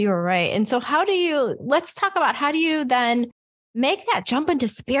 Yes, you were right. And so let's talk about how do you then make that jump into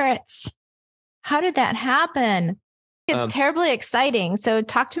spirits? How did that happen? It's terribly exciting. So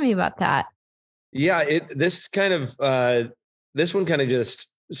talk to me about that. Yeah, this one kind of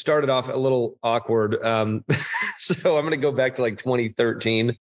just started off a little awkward. So I'm going to go back to like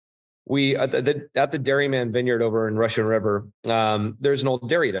 2013. We at the Dairyman Vineyard over in Russian River. There's an old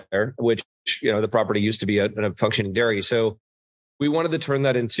dairy there, which the property used to be a functioning dairy. So we wanted to turn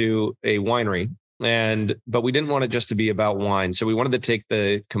that into a winery, but we didn't want it just to be about wine. So we wanted to take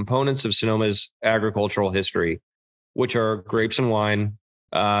the components of Sonoma's agricultural history, which are grapes and wine,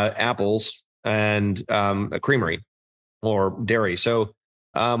 apples, and a creamery or dairy. So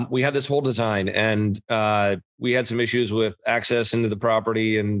we had this whole design, and we had some issues with access into the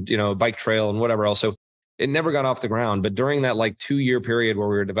property and, bike trail and whatever else. So it never got off the ground. But during that 2-year period where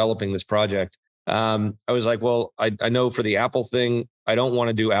we were developing this project, I was like, well, I know for the apple thing, I don't want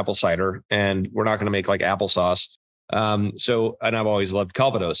to do apple cider, and we're not going to make applesauce. And I've always loved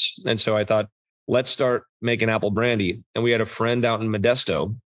Calvados. And so I thought, let's start making apple brandy. And we had a friend out in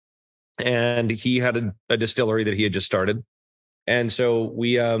Modesto, and he had a distillery that he had just started. And so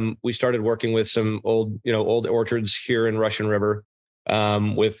we started working with some old orchards here in Russian River,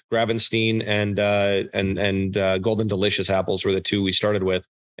 with Gravenstein and Golden Delicious apples were the two we started with.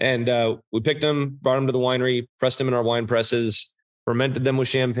 And we picked them, brought them to the winery, pressed them in our wine presses, fermented them with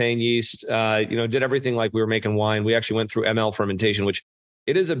champagne yeast, did everything like we were making wine. We actually went through ML fermentation, which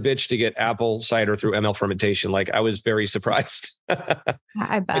it is a bitch to get apple cider through ML fermentation. I was very surprised.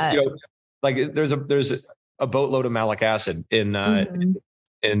 I bet. There's a boatload of malic acid in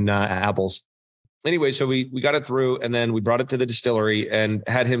apples. Anyway, so we got it through, and then we brought it to the distillery and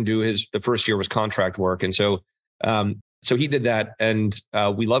had him do the first year was contract work. And so he did that, and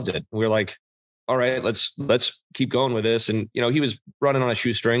we loved it. We were like, all right, let's keep going with this. And, he was running on a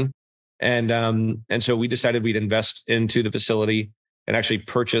shoestring. And so we decided we'd invest into the facility and actually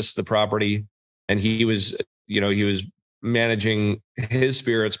purchase the property. And he was managing his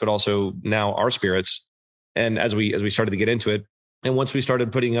spirits, but also now our spirits. And as we started to get into it, and once we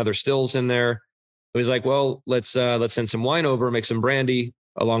started putting other stills in there, it was like, well, let's send some wine over, make some brandy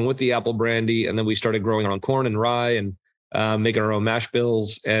along with the apple brandy. And then we started growing our own corn and rye, and making our own mash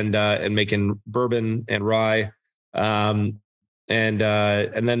bills, and making bourbon and rye. And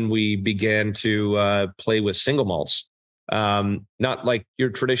then we began to play with single malts. Not like your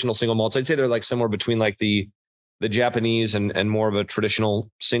traditional single malts. I'd say they're somewhere between the Japanese and more of a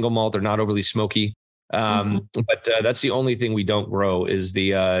traditional single malt. They're not overly smoky. But that's the only thing we don't grow is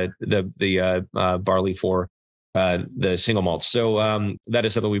the barley for the single malts. So that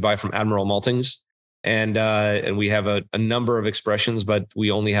is something we buy from Admiral Maltings, and we have a number of expressions, but we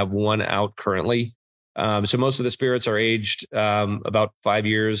only have one out currently. So most of the spirits are aged about 5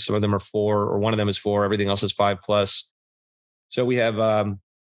 years. Some of them are 4, or one of them is 4. Everything else is 5+. So we have an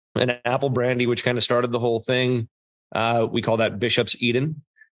apple brandy, which kind of started the whole thing. We call that Bishop's Eden.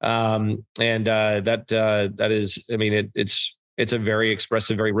 That is, it's a very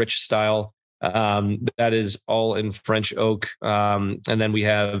expressive, very rich style. That is all in French oak. And then we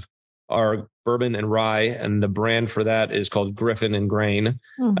have our bourbon and rye, and the brand for that is called Griffin and Grain.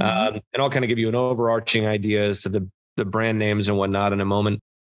 And I'll kind of give you an overarching idea as to the brand names and whatnot in a moment.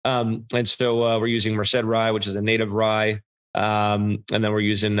 And so we're using Merced rye, which is a native rye. And then we're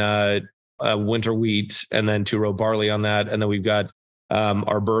using winter wheat and then 2-row barley on that. And then we've got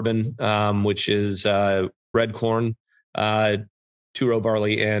our bourbon, which is red corn, 2-row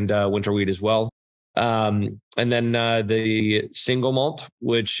barley, and winter wheat as well. And then the single malt,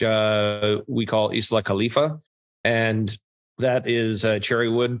 which we call Isla Khalifa, and that is cherry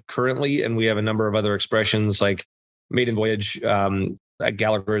wood currently. And we have a number of other expressions like Maiden Voyage,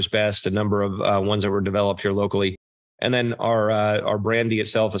 Gallagher's Best, a number of ones that were developed here locally. And then our brandy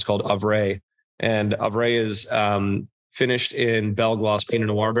itself is called Avray, and Avray is finished in Belglas Pinot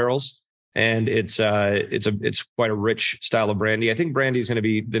Noir barrels, and it's quite a rich style of brandy. I think brandy is going to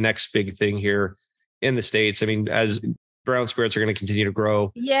be the next big thing here in the States. I mean, as brown spirits are going to continue to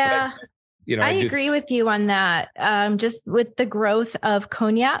grow. Yeah, I agree with you on that. Just with the growth of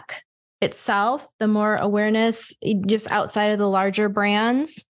cognac itself, the more awareness just outside of the larger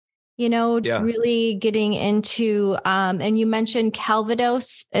brands. It's really getting into, and you mentioned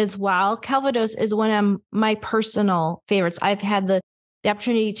Calvados as well. Calvados is one of my personal favorites. I've had the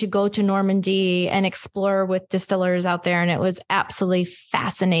opportunity to go to Normandy and explore with distillers out there, and it was absolutely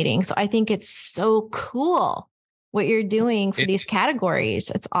fascinating. So I think it's so cool what you're doing for these categories.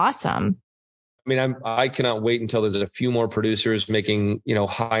 It's awesome. I mean, I cannot wait until there's a few more producers making,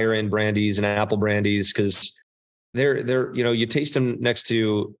 higher end brandies and apple brandies, because they're you taste them next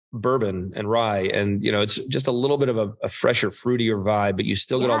to bourbon and rye, and it's just a little bit of a fresher, fruitier vibe, but you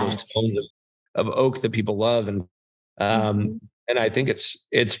still get all those tones of oak that people love, and and I think it's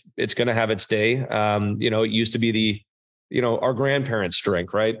going to have its day. It used to be our grandparents'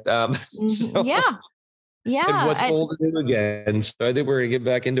 drink, right? So, yeah. What's old and new again? So I think we're going to get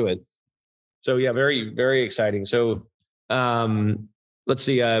back into it. So yeah, very, very exciting. So let's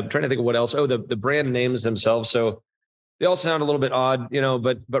see. I'm trying to think of what else. Oh, the brand names themselves. So they all sound a little bit odd,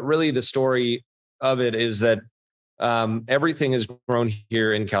 but really the story of it is that everything is grown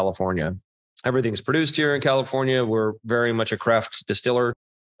here in California. Everything's produced here in California. We're very much a craft distiller.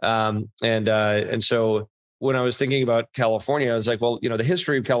 And so when I was thinking about California, I was like, well, the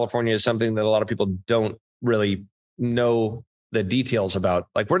history of California is something that a lot of people don't really know the details about.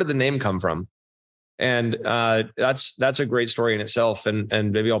 Like, where did the name come from? And that's a great story in itself.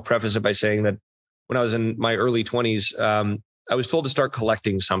 And maybe I'll preface it by saying that when I was in my early 20s, I was told to start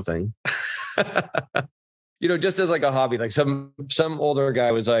collecting something, just as like a hobby. Like some older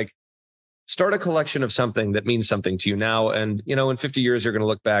guy was like, start a collection of something that means something to you now. And, in 50 years, you're going to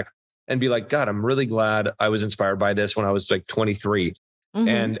look back and be like, God, I'm really glad I was inspired by this when I was like 23.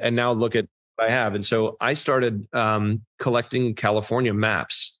 And now look at what I have. And so I started collecting California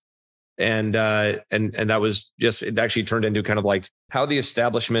maps. And that was just, it actually turned into kind of like how the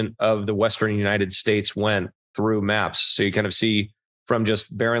establishment of the Western United States went through maps. So you kind of see from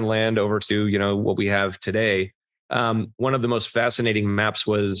just barren land over to, what we have today. One of the most fascinating maps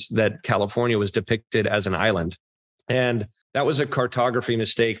was that California was depicted as an island. And that was a cartography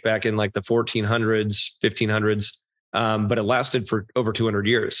mistake back in like the 1400s, 1500s. But it lasted for over 200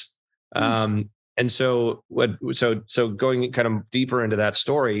 years. And so going kind of deeper into that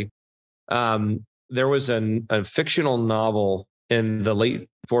story, there was a fictional novel in the late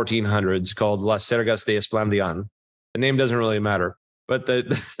 1400s called Las Sergas de Esplandian. The name doesn't really matter, but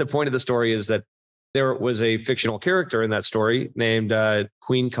the point of the story is that there was a fictional character in that story named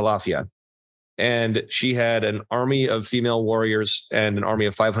Queen Calafia, and she had an army of female warriors and an army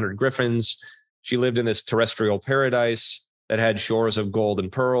of 500 griffins. She lived in this terrestrial paradise that had shores of gold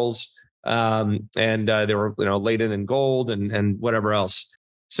and pearls, and they were laden in gold and whatever else.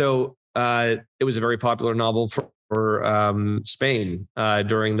 So it was a very popular novel for Spain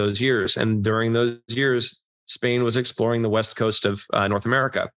during those years. And during those years, Spain was exploring the west coast of North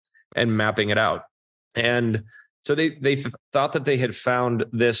America and mapping it out. And so they thought that they had found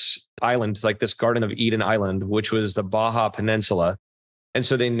this island, like this Garden of Eden Island, which was the Baja Peninsula. And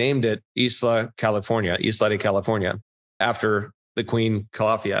so they named it Isla de California, after the Queen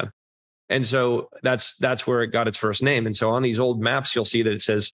Calafia. And so that's where it got its first name. And so on these old maps, you'll see that it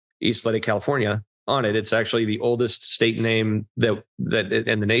says Isla de California on it. It's actually the oldest state name that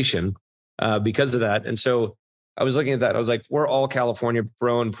in the nation because of that. And so I was looking at that. I was like, we're all California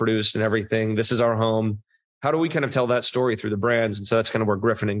grown, produced, and everything. This is our home. How do we kind of tell that story through the brands? And so that's kind of where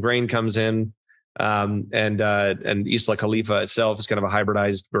Griffin and Grain comes in. And Isla Khalifa itself is kind of a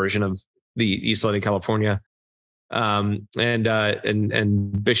hybridized version of the Isla de California. And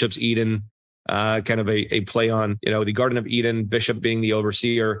Bishop's Eden, kind of a play on, the Garden of Eden, Bishop being the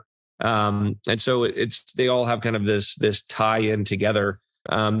overseer, And so they all have kind of this tie in together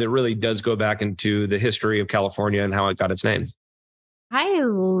that really does go back into the history of California and how it got its name. I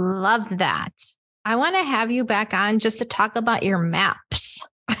love that. I want to have you back on just to talk about your maps.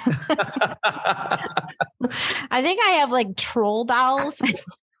 I think I have like troll dolls,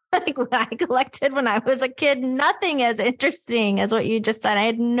 like what I collected when I was a kid. Nothing as interesting as what you just said. I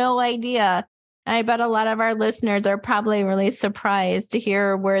had no idea. And I bet a lot of our listeners are probably really surprised to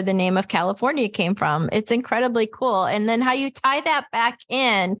hear where the name of California came from. It's incredibly cool. And then how you tie that back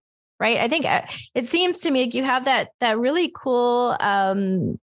in, right? I think it seems to me like you have that really cool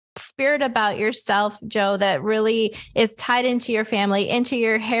spirit about yourself, Joe, that really is tied into your family, into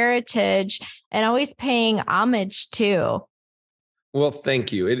your heritage, and always paying homage to. Well,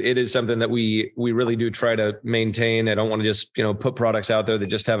 thank you. It is something that we really do try to maintain. I don't want to just, put products out there that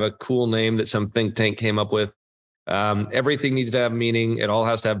just have a cool name that some think tank came up with. Everything needs to have meaning. It all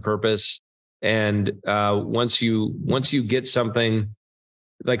has to have purpose. And once you get something,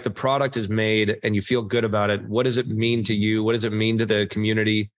 like the product is made and you feel good about it, what does it mean to you? What does it mean to the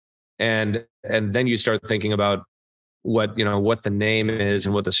community? And then you start thinking about what the name is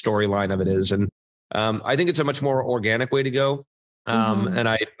and what the storyline of it is. And I think it's a much more organic way to go. And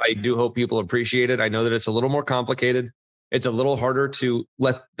I do hope people appreciate it. I know that it's a little more complicated. It's a little harder to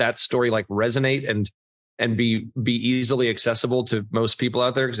let that story like resonate and be easily accessible to most people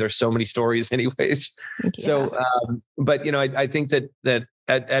out there because there's so many stories anyways. Yeah. So, but I think that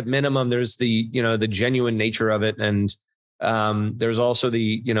at minimum, there's the genuine nature of it. And there's also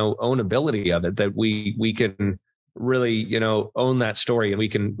the, ownability of it, that we can really, own that story, and we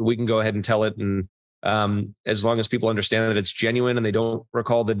can go ahead and tell it. And as long as people understand that it's genuine and they don't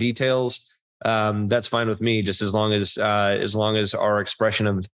recall the details, that's fine with me, just as long as our expression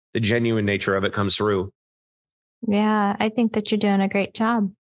of the genuine nature of it comes through. Yeah, I think that you're doing a great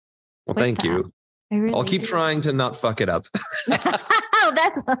job. Well, thank you. I'll keep trying to not fuck it up. Well,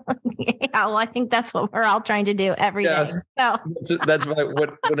 I think that's what we're all trying to do every day. So that's why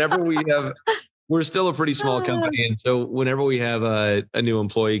whenever we have, we're still a pretty small company. And so whenever we have a new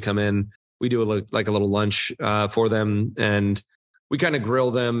employee come in, we do a little lunch for them, and we kind of grill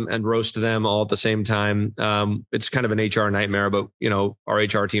them and roast them all at the same time. It's kind of an HR nightmare, but our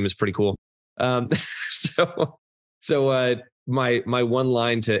HR team is pretty cool. So my one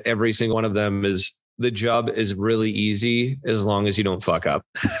line to every single one of them is, the job is really easy as long as you don't fuck up.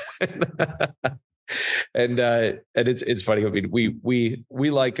 And it's funny. I mean, we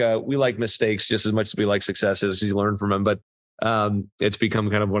like mistakes just as much as we like successes, because you learn from them. But it's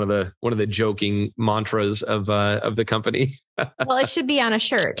become kind of one of the joking mantras of the company. Well, it should be on a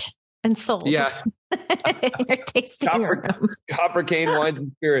shirt and sold. Yeah. In your tasting room. Copper Cane Wines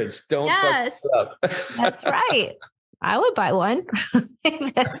and Spirits. Don't fuck this up. That's right. I would buy one.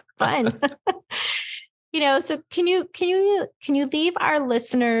 That's fun. So can you leave our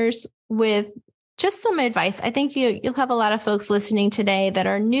listeners with just some advice? I think you'll have a lot of folks listening today that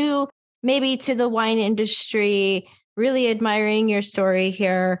are new, maybe to the wine industry, really admiring your story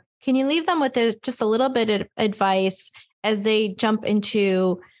here. Can you leave them with just a little bit of advice as they jump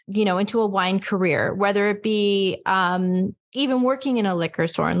into a wine career, whether it be even working in a liquor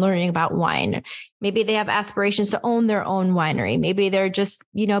store and learning about wine? Maybe they have aspirations to own their own winery. Maybe they're just,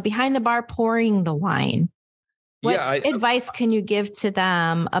 behind the bar pouring the wine. What advice can you give to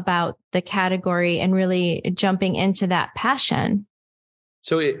them about the category and really jumping into that passion?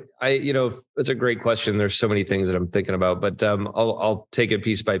 So it's a great question. There's so many things that I'm thinking about, but I'll take it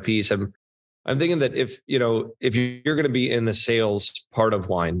piece by piece. I'm thinking that if you're going to be in the sales part of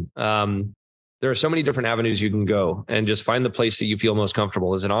wine, there are so many different avenues you can go, and just find the place that you feel most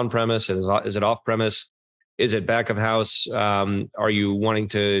comfortable. Is it on premise? Is it off premise? Is it back of house? Are you wanting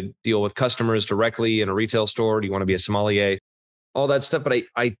to deal with customers directly in a retail store? Do you want to be a sommelier? All that stuff. But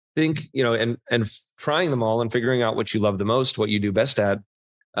I think, and trying them all and figuring out what you love the most, what you do best at,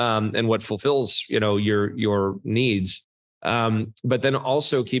 and what fulfills, your needs. But then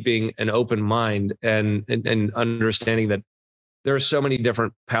also keeping an open mind and understanding that there are so many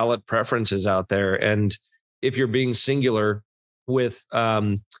different palate preferences out there. And if you're being singular with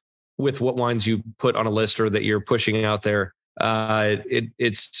what wines you put on a list or that you're pushing out there,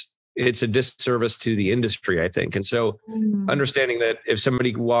 it's a disservice to the industry, I think. And so understanding that if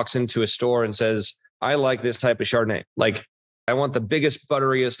somebody walks into a store and says, I like this type of Chardonnay, like I want the biggest,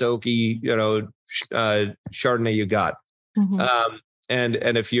 butteriest, oaky, Chardonnay you got. Mm-hmm. And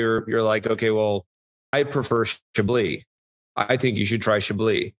if you're like, okay, well, I prefer Chablis, I think you should try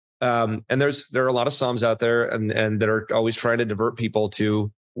Chablis. And there are a lot of somms out there and that are always trying to divert people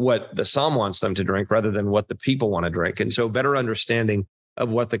to what the somm wants them to drink rather than what the people want to drink. And so better understanding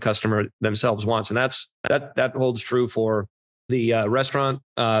of what the customer themselves wants. And that holds true for the restaurant.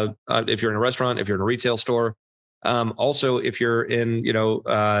 If you're in a restaurant, if you're in a retail store, also if you're in,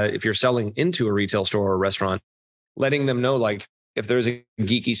 if you're selling into a retail store or a restaurant, letting them know, like, if there's a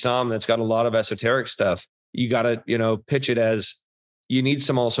geeky som that's got a lot of esoteric stuff, you got to, pitch it as, you need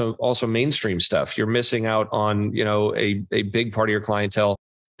some also mainstream stuff. You're missing out on, a big part of your clientele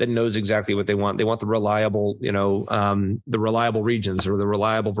that knows exactly what they want. They want the reliable, the reliable regions or the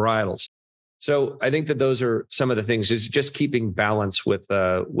reliable varietals. So I think that those are some of the things, is just keeping balance with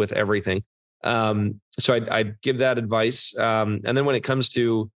everything. So I'd give that advice. And then when it comes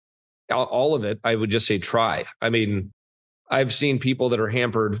to all of it, I would just say try. I mean, I've seen people that are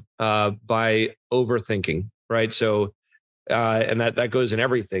hampered by overthinking, right? So, and that goes in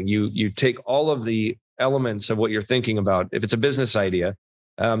everything. You take all of the elements of what you're thinking about. If it's a business idea,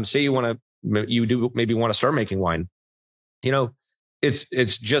 say you do maybe want to start making wine,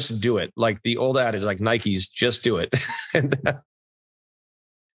 it's just do it. Like the old adage, like Nike's, just do it.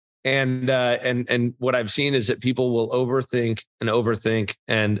 And what I've seen is that people will overthink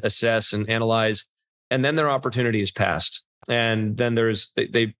and assess and analyze, and then their opportunity is passed. And then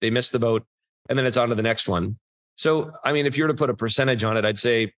they miss the boat, and then it's on to the next one. So, I mean, if you were to put a percentage on it, I'd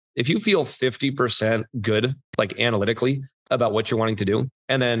say if you feel 50% good, like analytically, about what you're wanting to do,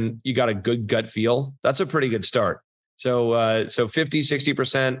 and then you got a good gut feel, that's a pretty good start. So 50,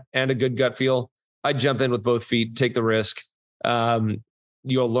 60% and a good gut feel, I'd jump in with both feet, take the risk.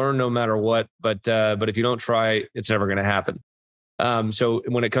 You'll learn no matter what, but if you don't try, it's never going to happen. So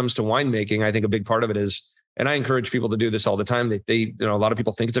when it comes to winemaking, I think a big part of it is, and I encourage people to do this all the time. A lot of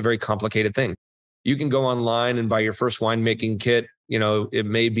people think it's a very complicated thing. You can go online and buy your first winemaking kit. It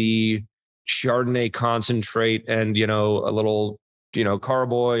may be Chardonnay concentrate and, a little,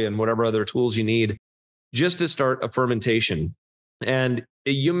 carboy and whatever other tools you need just to start a fermentation. And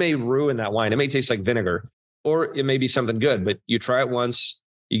you may ruin that wine. It may taste like vinegar, or it may be something good, but you try it once,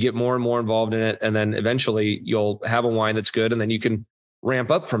 you get more and more involved in it. And then eventually you'll have a wine that's good. And then you can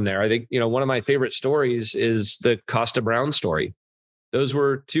ramp up from there. I think, one of my favorite stories is the Costa Brown story. Those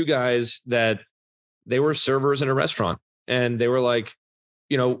were two guys that they were servers in a restaurant, and they were like,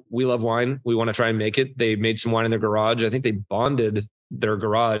 we love wine. We want to try and make it. They made some wine in their garage. I think they bonded their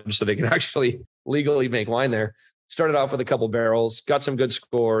garage so they could actually legally make wine there. Started off with a couple barrels, got some good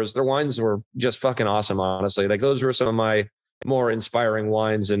scores. Their wines were just fucking awesome, honestly. Like, those were some of my more inspiring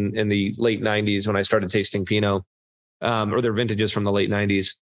wines in the late 90s when I started tasting Pinot, or their vintages from the late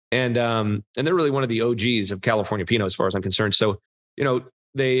 90s. And they're really one of the OGs of California Pinot as far as I'm concerned. So,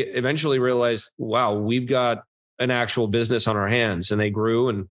 they eventually realized, wow, we've got an actual business on our hands, and they grew,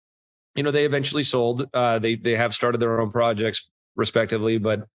 and, they eventually sold. They have started their own projects respectively,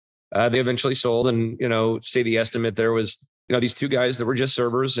 but they eventually sold. And, say the estimate there was, these two guys that were just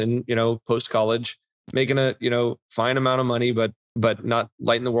servers and, post college, making a, fine amount of money, but not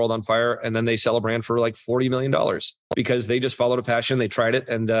lighting the world on fire. And then they sell a brand for like $40 million because they just followed a passion. They tried it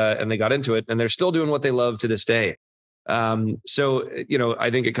and they got into it, and they're still doing what they love to this day. So, I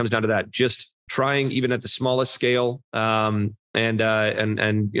think it comes down to that, just trying even at the smallest scale, and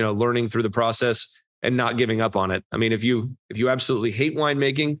learning through the process and not giving up on it. I mean, if you absolutely hate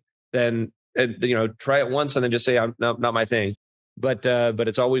winemaking, then, try it once and then just say, not my thing, but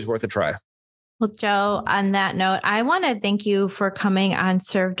it's always worth a try. Well, Joe, on that note, I want to thank you for coming on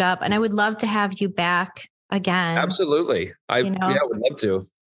Served Up, and I would love to have you back again. Absolutely. I would love to.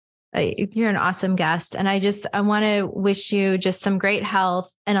 You're an awesome guest. And I want to wish you just some great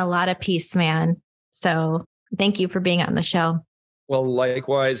health and a lot of peace, man. So thank you for being on the show. Well,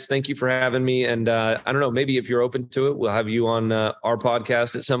 likewise. Thank you for having me. And I don't know, maybe if you're open to it, we'll have you on our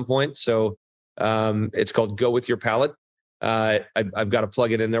podcast at some point. So it's called Go With Your Palate. I've got to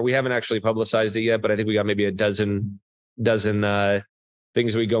plug it in there. We haven't actually publicized it yet, but I think we got maybe a dozen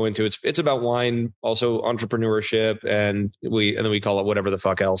things we go into. It's about wine, also entrepreneurship, and then we call it whatever the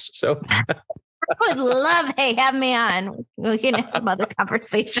fuck else. So I would love, hey, have me on. We can have some other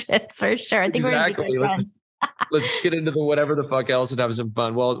conversations for sure. I think exactly. We're gonna be good friends. Let's get into the whatever the fuck else and have some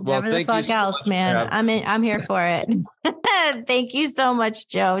fun. Well, thank you so much, man. I'm here for it. Thank you so much,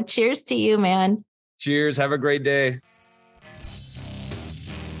 Joe. Cheers to you, man. Cheers. Have a great day.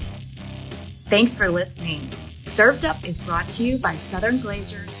 Thanks for listening. Served Up is brought to you by Southern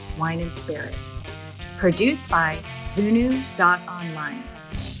Glazers Wine and Spirits. Produced by Zunu.online.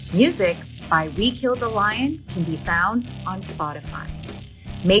 Music by We Killed the Lion can be found on Spotify.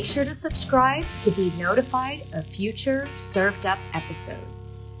 Make sure to subscribe to be notified of future Served Up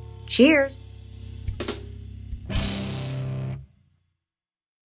episodes. Cheers!